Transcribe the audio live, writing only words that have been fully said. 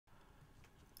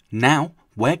Now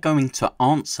we're going to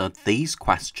answer these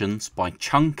questions by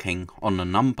chunking on a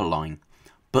number line,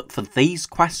 but for these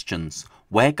questions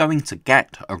we're going to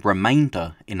get a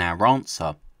remainder in our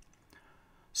answer.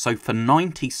 So for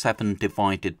 97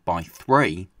 divided by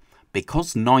 3,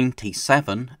 because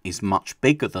 97 is much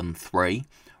bigger than 3,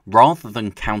 rather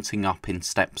than counting up in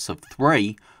steps of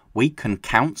 3, we can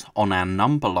count on our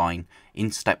number line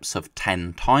in steps of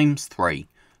 10 times 3,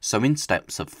 so in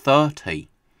steps of 30.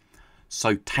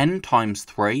 So 10 times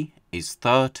 3 is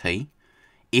 30.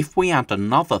 If we add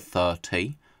another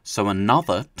 30, so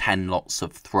another 10 lots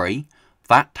of 3,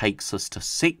 that takes us to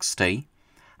 60,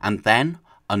 and then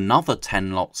another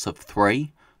 10 lots of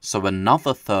 3, so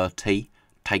another 30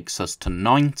 takes us to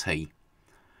 90.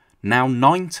 Now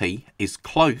 90 is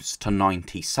close to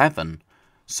 97,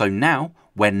 so now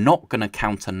we're not going to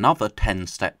count another 10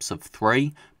 steps of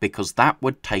 3 because that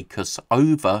would take us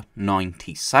over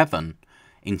 97.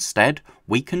 Instead,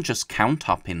 we can just count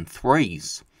up in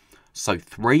threes. So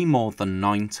 3 more than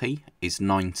 90 is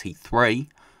 93,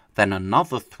 then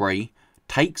another 3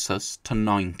 takes us to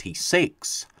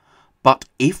 96. But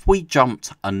if we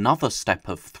jumped another step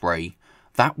of 3,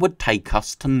 that would take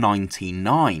us to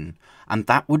 99, and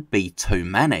that would be too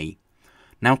many.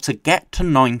 Now to get to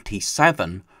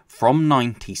 97 from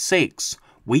 96,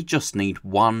 we just need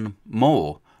one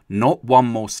more. Not one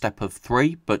more step of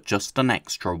 3, but just an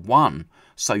extra 1.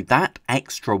 So that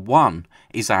extra 1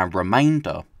 is our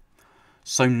remainder.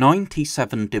 So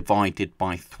 97 divided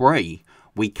by 3,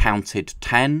 we counted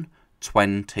 10,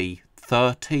 20,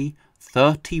 30,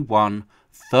 31,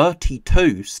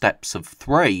 32 steps of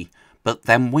 3, but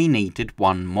then we needed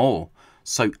one more.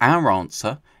 So our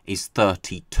answer is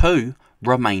 32,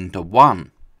 remainder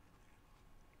 1.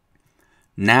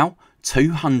 Now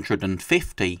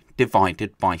 250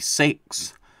 divided by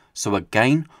 6. So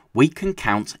again, we can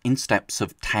count in steps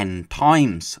of 10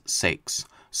 times 6,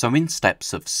 so in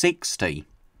steps of 60.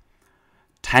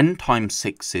 10 times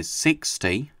 6 is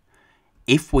 60.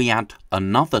 If we add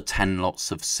another 10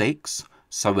 lots of 6,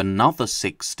 so another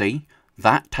 60,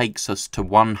 that takes us to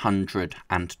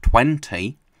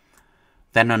 120.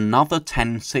 Then another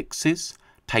 10 sixes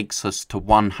takes us to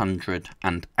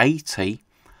 180,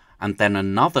 and then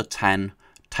another 10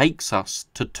 takes us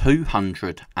to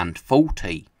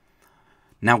 240.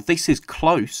 Now this is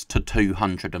close to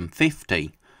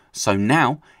 250, so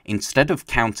now instead of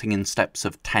counting in steps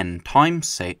of 10 times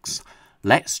 6,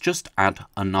 let's just add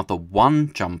another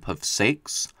one jump of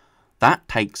 6. That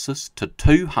takes us to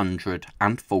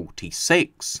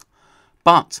 246.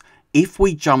 But if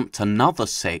we jumped another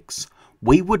 6,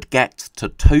 we would get to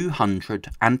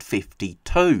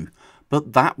 252,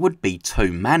 but that would be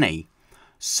too many.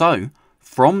 So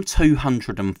from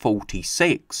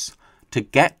 246, to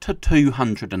get to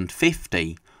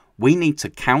 250, we need to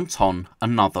count on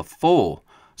another 4.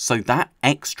 So that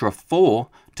extra 4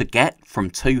 to get from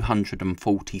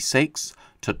 246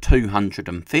 to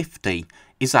 250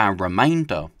 is our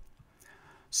remainder.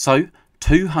 So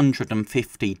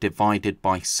 250 divided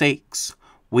by 6,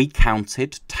 we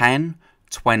counted 10,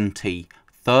 20,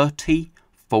 30,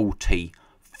 40,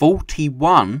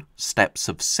 41 steps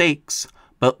of 6,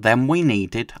 but then we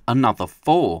needed another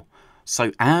 4.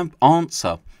 So our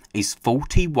answer is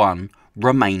 41,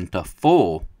 remainder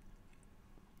 4.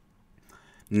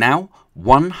 Now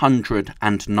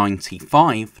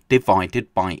 195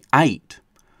 divided by 8.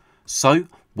 So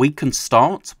we can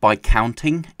start by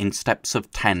counting in steps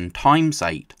of 10 times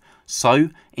 8, so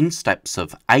in steps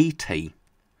of 80.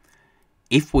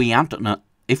 If we add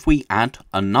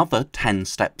another 10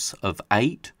 steps of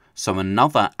 8, so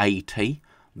another 80,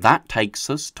 that takes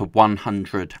us to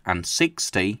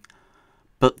 160.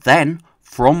 But then,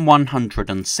 from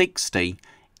 160,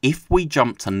 if we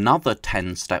jumped another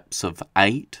 10 steps of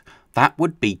 8, that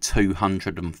would be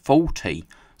 240,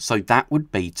 so that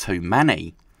would be too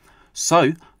many.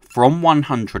 So, from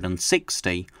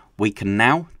 160, we can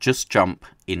now just jump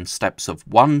in steps of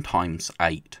 1 times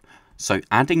 8. So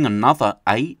adding another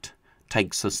 8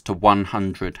 takes us to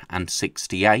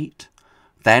 168.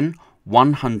 Then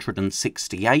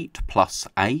 168 plus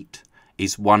 8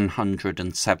 is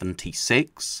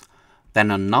 176,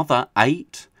 then another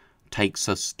 8 takes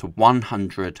us to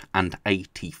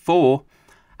 184,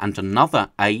 and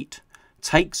another 8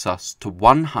 takes us to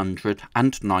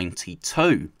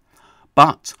 192.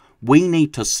 But we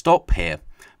need to stop here,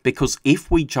 because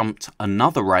if we jumped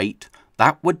another 8,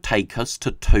 that would take us to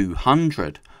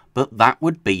 200, but that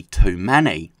would be too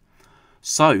many.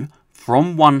 So,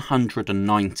 from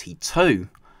 192,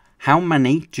 how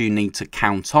many do you need to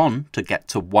count on to get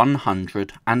to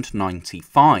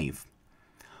 195?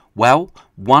 Well,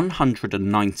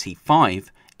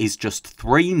 195 is just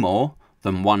 3 more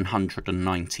than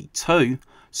 192,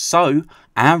 so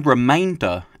our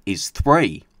remainder is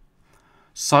 3.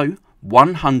 So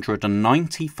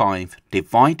 195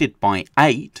 divided by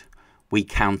 8, we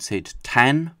counted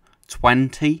 10,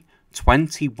 20,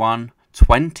 21,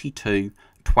 22,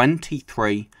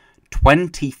 23,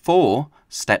 24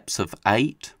 steps of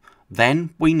 8.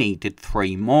 Then we needed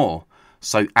 3 more.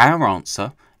 So our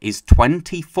answer is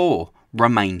 24,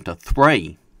 remainder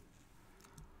 3.